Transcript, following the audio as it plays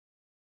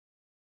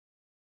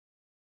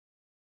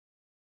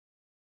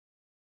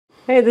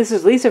Hey, this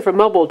is Lisa from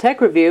Mobile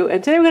Tech Review,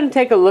 and today we're going to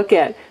take a look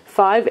at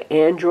 5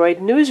 Android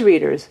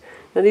newsreaders.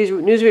 Now, these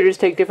newsreaders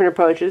take different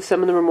approaches.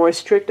 Some of them are more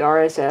strict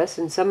RSS,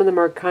 and some of them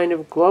are kind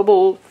of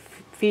global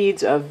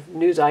feeds of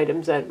news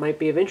items that might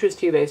be of interest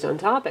to you based on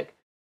topic.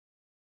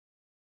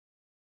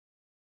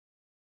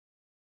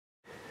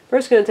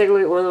 First, we're going to take a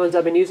look at one of the ones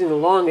I've been using the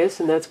longest,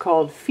 and that's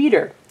called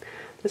FeedR.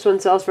 This one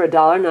sells for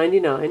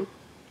 $1.99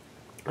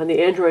 on the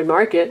Android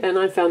market, and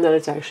I found that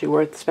it's actually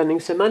worth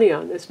spending some money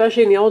on,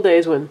 especially in the old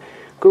days when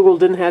Google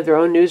didn't have their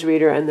own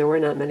newsreader and there were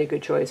not many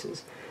good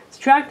choices. It's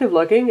attractive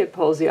looking. It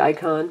pulls the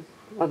icon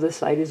of the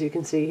site, as you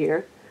can see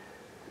here.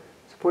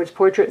 Supports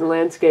portrait and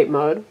landscape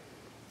mode.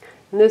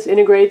 And this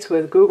integrates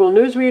with Google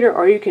Newsreader,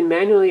 or you can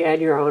manually add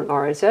your own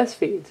RSS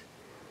feeds.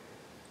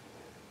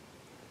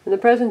 And the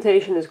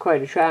presentation is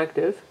quite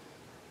attractive.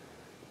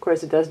 Of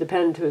course, it does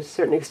depend to a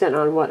certain extent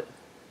on what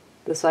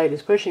the site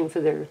is pushing for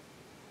their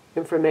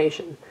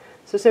information.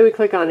 So say we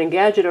click on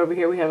Engadget over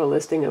here, we have a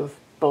listing of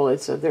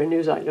bullets of their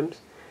news items.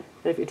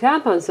 And if you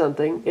tap on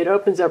something, it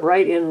opens up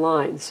right in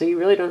line, so you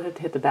really don't have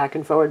to hit the back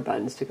and forward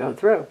buttons to go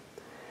through.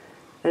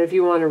 And if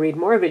you want to read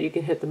more of it, you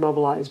can hit the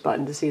Mobilize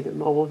button to see the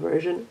mobile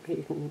version.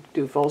 You can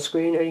do full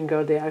screen, or you can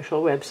go to the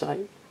actual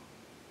website.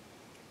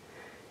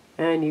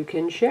 And you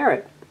can share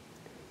it.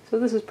 So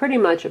this is pretty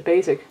much a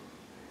basic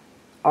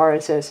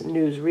RSS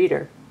news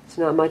reader. It's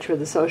not much for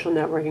the social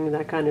networking and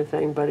that kind of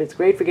thing, but it's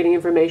great for getting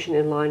information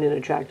in line in an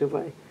attractive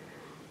way.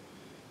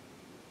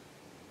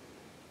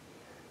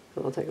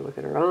 We'll take a look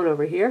at our own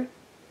over here.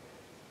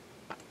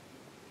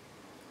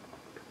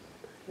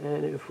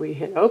 And if we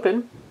hit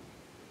open,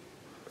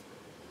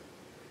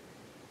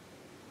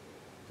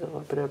 it'll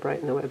open up right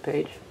in the web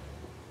page.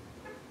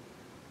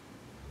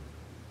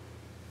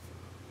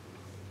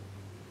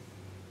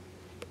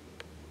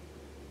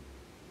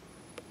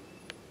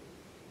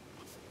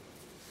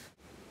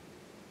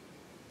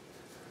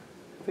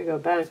 If we go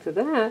back to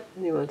that,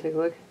 and you want to take a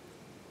look,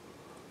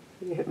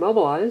 you hit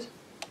Mobilize.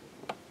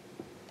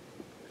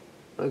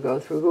 We'll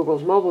go through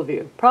Google's mobile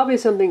view. Probably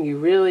something you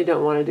really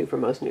don't want to do for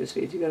most news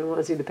feeds. You're going to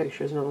want to see the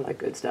pictures and all that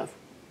good stuff.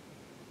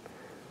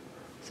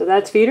 So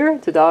that's FeedR.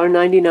 It's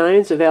 $1.99.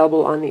 It's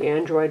available on the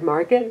Android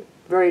market.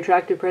 Very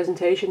attractive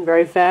presentation,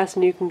 very fast,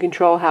 and you can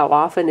control how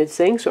often it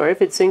syncs, or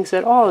if it syncs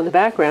at all in the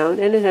background,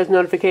 and it has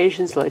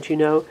notifications to let you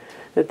know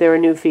that there are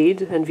new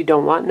feeds, and if you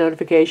don't want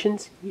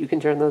notifications, you can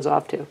turn those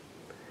off too.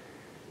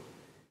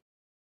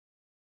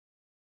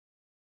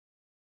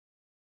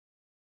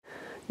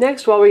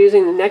 Next, while we're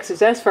using the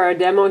Nexus S for our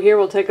demo here,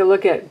 we'll take a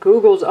look at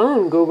Google's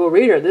own Google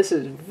Reader. This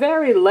is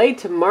very late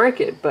to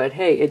market, but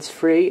hey, it's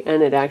free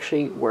and it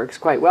actually works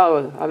quite well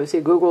with, obviously,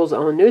 Google's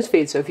own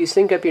newsfeed. So if you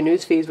sync up your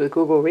newsfeeds with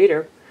Google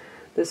Reader,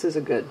 this is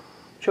a good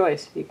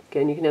choice.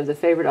 Again, you can have the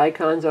favorite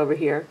icons over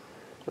here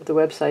of the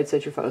websites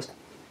that you're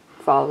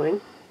following.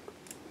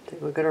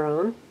 Take a look at our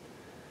own.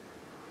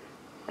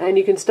 And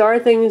you can star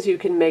things, you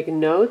can make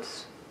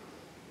notes,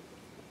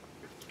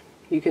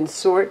 you can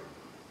sort.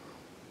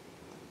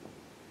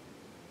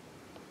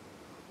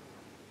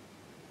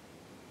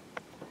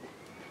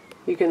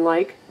 You can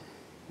like,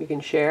 you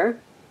can share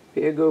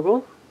via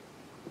Google,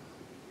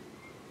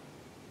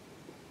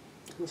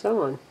 and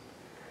so on.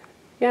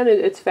 Again,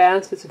 it's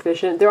fast, it's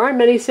efficient. There aren't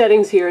many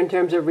settings here in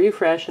terms of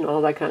refresh and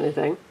all that kind of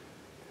thing,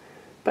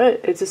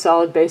 but it's a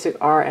solid basic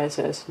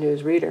RSS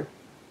news reader.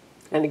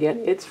 And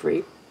again, it's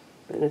free,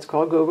 and it's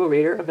called Google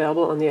Reader,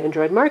 available on the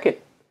Android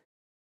market.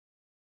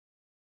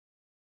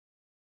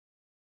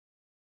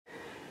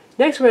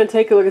 Next, we're going to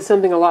take a look at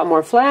something a lot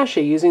more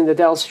flashy using the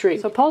Dell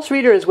Streak. So Pulse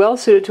Reader is well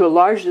suited to a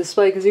large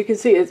display because you can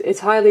see it's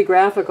highly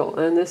graphical,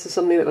 and this is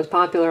something that was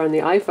popular on the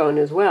iPhone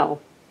as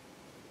well.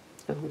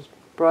 It was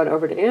brought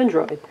over to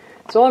Android.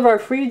 So all of our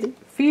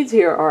feeds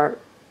here are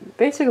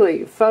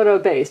basically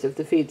photo-based if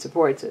the feed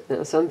supports it.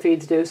 Now, some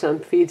feeds do, some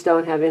feeds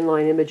don't have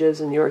inline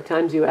images, and New York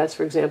Times US,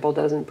 for example,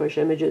 doesn't push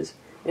images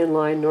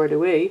inline, nor do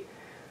we.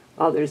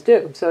 Others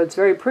do. So it's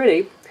very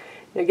pretty.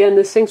 Again,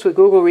 this syncs with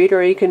Google Reader,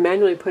 or you can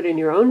manually put in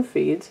your own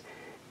feeds.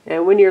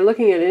 And when you're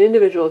looking at an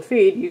individual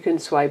feed, you can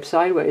swipe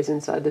sideways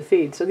inside the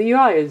feed. So the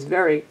UI is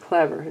very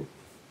clever. In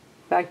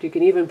fact, you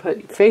can even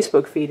put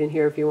Facebook feed in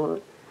here if you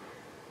want.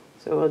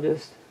 So we'll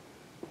just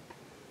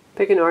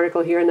pick an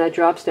article here, and that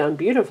drops down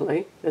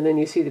beautifully. And then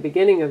you see the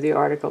beginning of the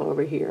article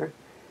over here.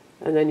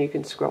 And then you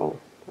can scroll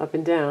up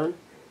and down.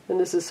 And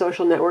this is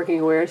social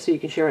networking aware, so you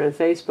can share it on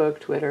Facebook,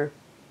 Twitter,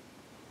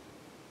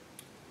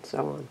 and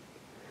so on.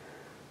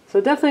 So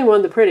definitely one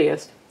of the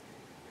prettiest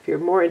if you're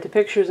more into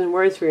pictures and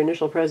words for your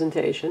initial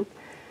presentation.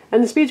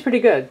 And the speed's pretty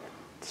good,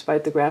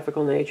 despite the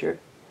graphical nature.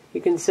 You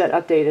can set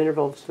update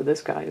intervals for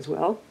this guy as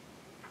well.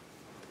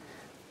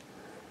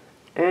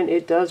 And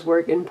it does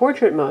work in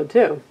portrait mode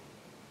too.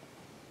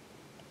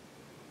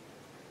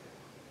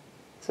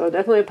 So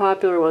definitely a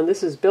popular one.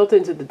 This is built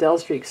into the Dell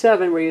Streak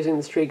 7. We're using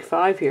the Streak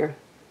 5 here.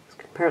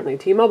 Apparently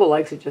T-Mobile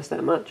likes it just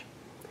that much.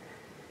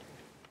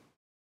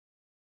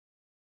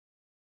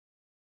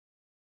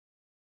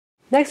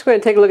 Next, we're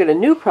going to take a look at a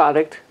new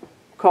product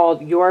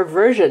called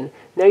YourVersion.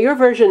 Now,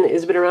 YourVersion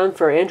has been around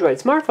for Android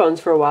smartphones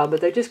for a while,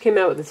 but they just came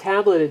out with the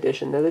tablet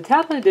edition. Now, the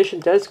tablet edition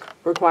does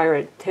require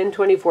a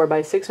 1024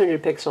 by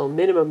 600 pixel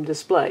minimum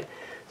display.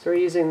 So we're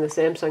using the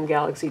Samsung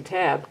Galaxy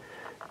Tab.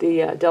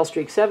 The Dell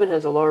Streak 7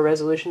 has a lower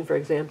resolution, for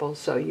example,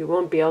 so you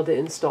won't be able to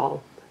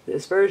install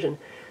this version.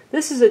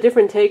 This is a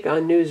different take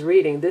on news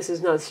reading. This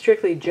is not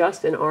strictly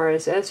just an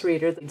RSS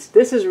reader.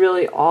 This is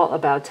really all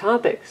about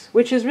topics,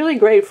 which is really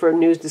great for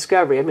news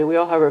discovery. I mean, we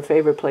all have our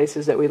favorite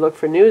places that we look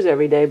for news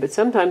every day, but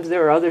sometimes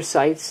there are other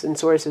sites and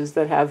sources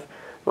that have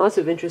lots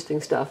of interesting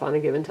stuff on a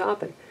given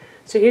topic.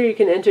 So here you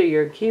can enter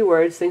your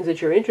keywords, things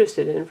that you're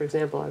interested in. For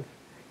example,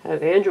 I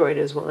have Android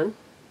as one.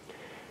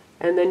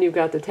 And then you've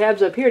got the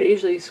tabs up here to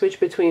easily switch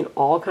between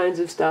all kinds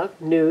of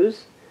stuff,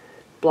 news,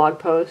 blog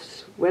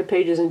posts, web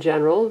pages in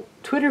general,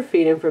 Twitter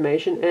feed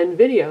information, and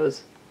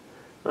videos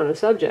on a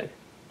subject.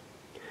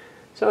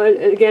 So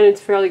again,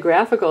 it's fairly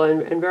graphical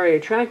and very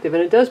attractive,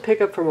 and it does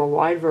pick up from a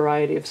wide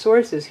variety of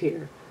sources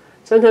here.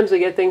 Sometimes we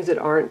get things that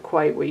aren't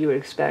quite what you would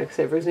expect.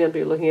 Say, for example,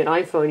 you're looking at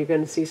iPhone, you're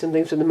going to see some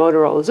things from the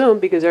Motorola Zoom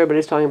because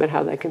everybody's talking about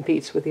how that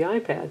competes with the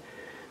iPad.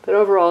 But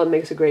overall, it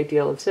makes a great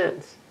deal of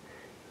sense.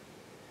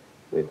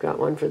 We've got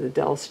one for the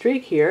Dell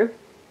Streak here.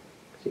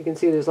 So you can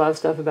see there's a lot of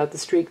stuff about the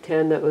Streak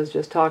 10 that was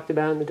just talked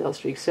about, and the Dell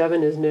Streak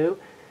 7 is new,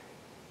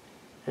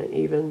 and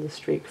even the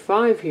Streak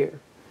 5 here.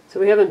 So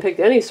we haven't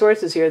picked any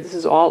sources here. This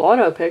is all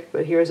auto-picked,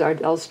 but here's our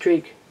Dell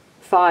Streak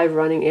 5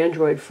 running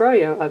Android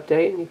Froyo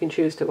update, and you can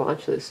choose to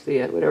watch this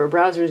via whatever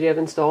browsers you have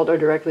installed or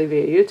directly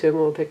via YouTube, and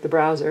we'll pick the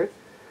browser.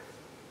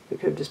 We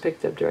could have just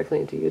picked it up directly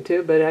into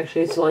YouTube, but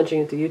actually it's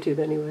launching into YouTube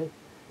anyway.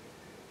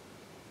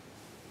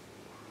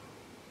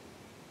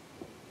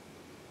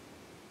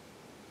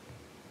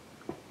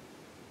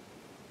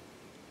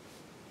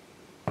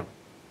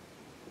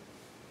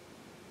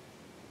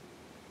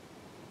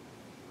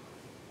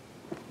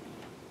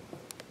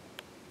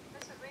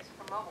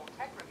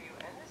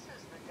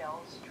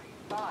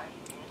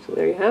 So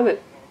there you have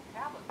it.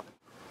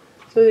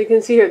 So you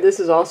can see here, this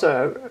is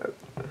also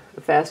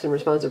a fast and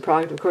responsive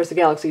product. Of course, the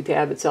Galaxy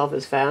Tab itself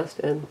is fast,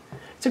 and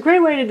it's a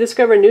great way to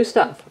discover new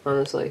stuff,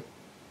 honestly.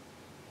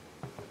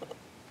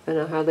 And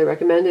I highly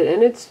recommend it,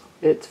 and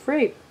it's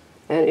free.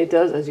 And it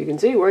does, as you can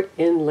see, work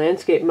in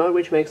landscape mode,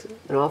 which makes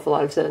an awful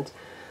lot of sense.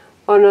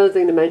 Oh, another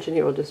thing to mention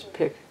here, we'll just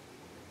pick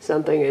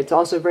something. It's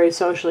also very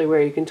socially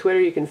where you can Twitter,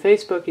 you can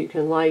Facebook, you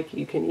can like,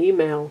 you can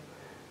email,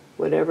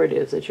 whatever it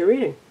is that you're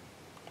reading.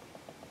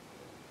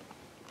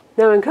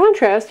 Now, in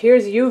contrast,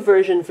 here's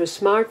YourVersion for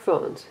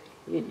smartphones.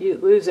 You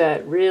lose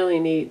that really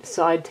neat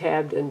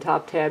side-tabbed and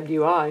top-tabbed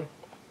UI,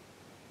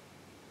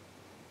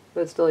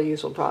 but still a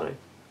useful product.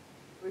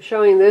 We're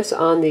showing this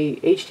on the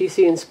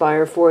HTC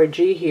Inspire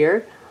 4G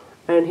here,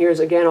 and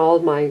here's again all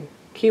of my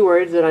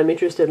keywords that I'm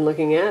interested in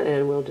looking at,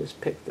 and we'll just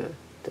pick the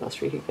Dell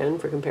Streak again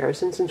for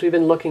comparison since we've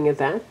been looking at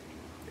that.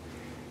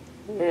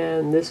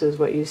 And this is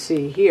what you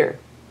see here.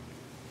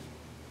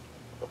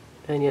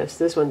 And yes,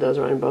 this one does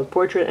run in both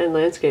portrait and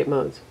landscape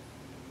modes.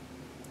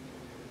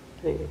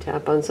 And you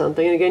tap on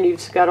something, and again,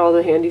 you've got all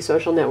the handy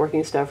social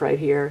networking stuff right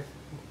here,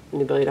 and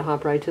the ability to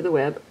hop right to the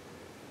web.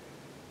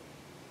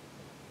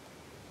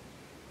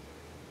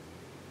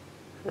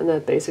 And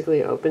that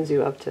basically opens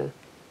you up to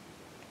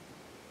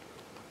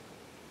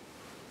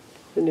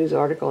the news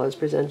article as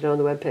presented on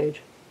the web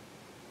page.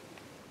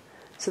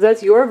 So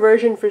that's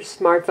YourVersion for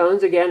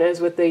smartphones. Again, as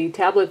with the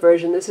tablet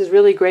version, this is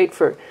really great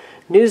for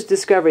news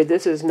discovery.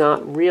 This is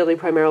not really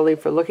primarily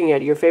for looking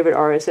at your favorite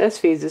RSS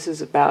feeds. This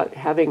is about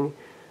having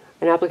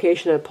an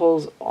application that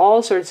pulls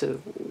all sorts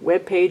of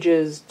web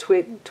pages,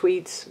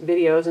 tweets,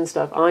 videos, and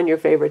stuff on your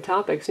favorite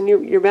topics, and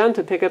you're bound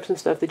to pick up some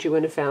stuff that you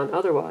wouldn't have found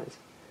otherwise.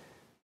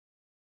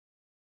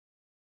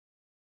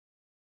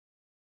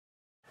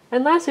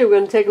 And lastly, we're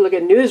going to take a look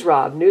at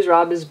NewsRob.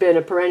 NewsRob has been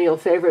a perennial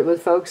favorite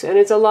with folks, and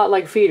it's a lot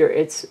like FeedR.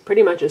 It's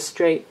pretty much a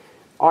straight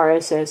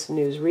RSS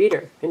news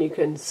reader, and you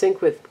can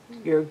sync with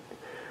your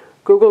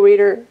Google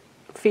Reader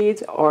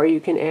feeds, or you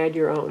can add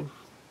your own.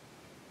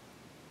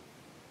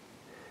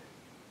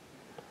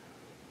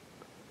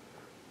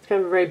 It's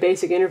kind of a very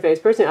basic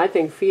interface. Personally, I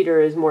think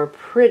FeedR is more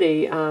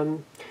pretty.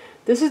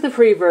 This is the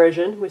free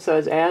version, which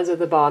says ads at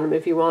the bottom.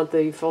 If you want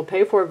the full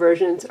pay-for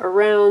version, it's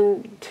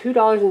around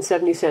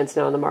 $2.70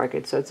 now on the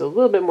market, so it's a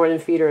little bit more than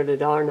FeedR at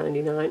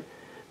 $1.99,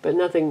 but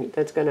nothing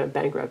that's going to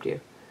bankrupt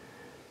you.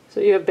 So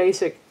you have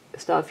basic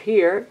stuff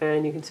here,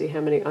 and you can see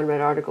how many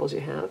unread articles you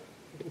have.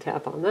 You can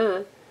tap on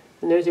that,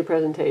 and there's your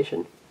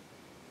presentation.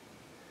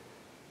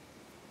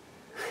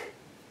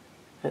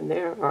 And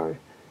there are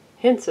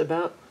hints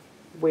about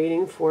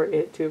waiting for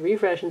it to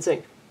refresh and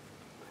sync.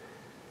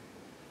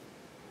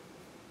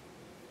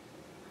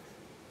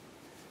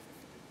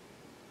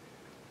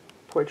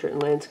 Portrait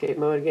and landscape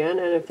mode again,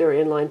 and if there are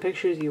inline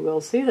pictures, you will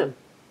see them.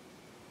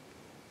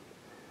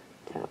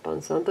 Tap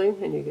on something,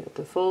 and you get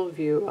the full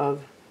view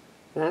of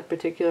that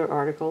particular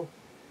article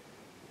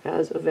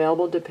as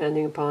available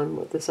depending upon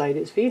what the site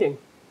is feeding.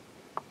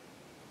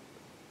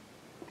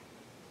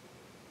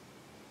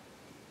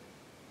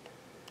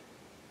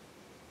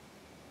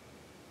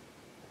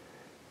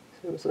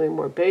 So something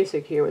more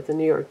basic here with the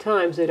New York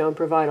Times. They don't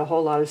provide a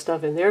whole lot of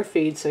stuff in their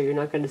feed, so you're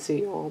not going to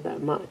see all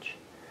that much.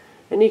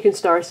 And you can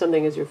star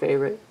something as your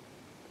favorite.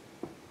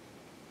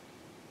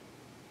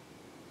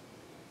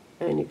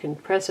 And you can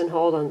press and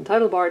hold on the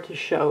title bar to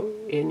show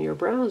in your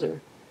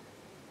browser.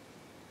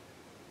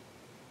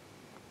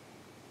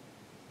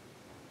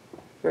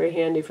 Very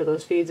handy for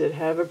those feeds that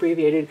have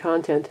abbreviated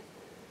content.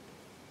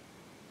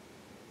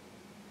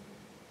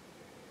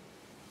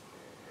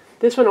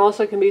 This one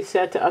also can be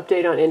set to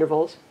update on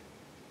intervals.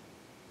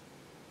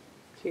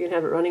 So you can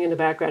have it running in the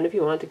background if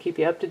you want to keep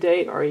you up to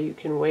date, or you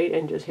can wait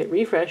and just hit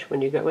refresh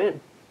when you go in.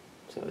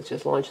 So it's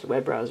just launched the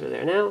web browser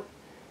there now,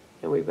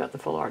 and we've got the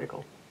full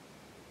article.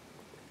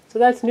 So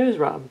that's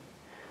NewsRob.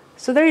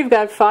 So there you've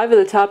got 5 of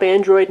the top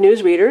Android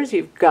news readers.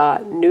 You've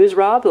got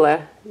NewsRob,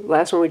 the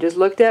last one we just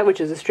looked at,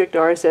 which is a strict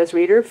RSS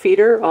reader.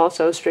 FeedR,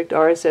 also a strict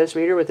RSS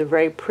reader with a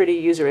very pretty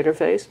user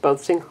interface,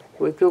 both sync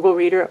with Google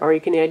Reader, or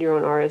you can add your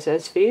own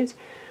RSS feeds.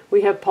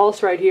 We have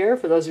Pulse right here,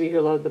 for those of you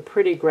who love the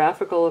pretty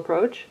graphical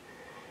approach.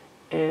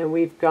 And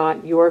we've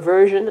got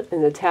YourVersion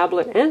in the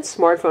tablet and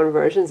smartphone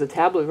versions. The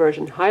tablet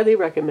version, highly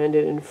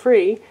recommended and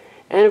free.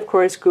 And of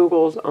course,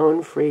 Google's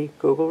own free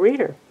Google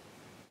Reader.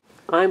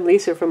 I'm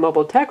Lisa from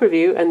Mobile Tech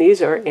Review, and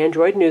these are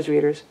Android news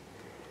readers.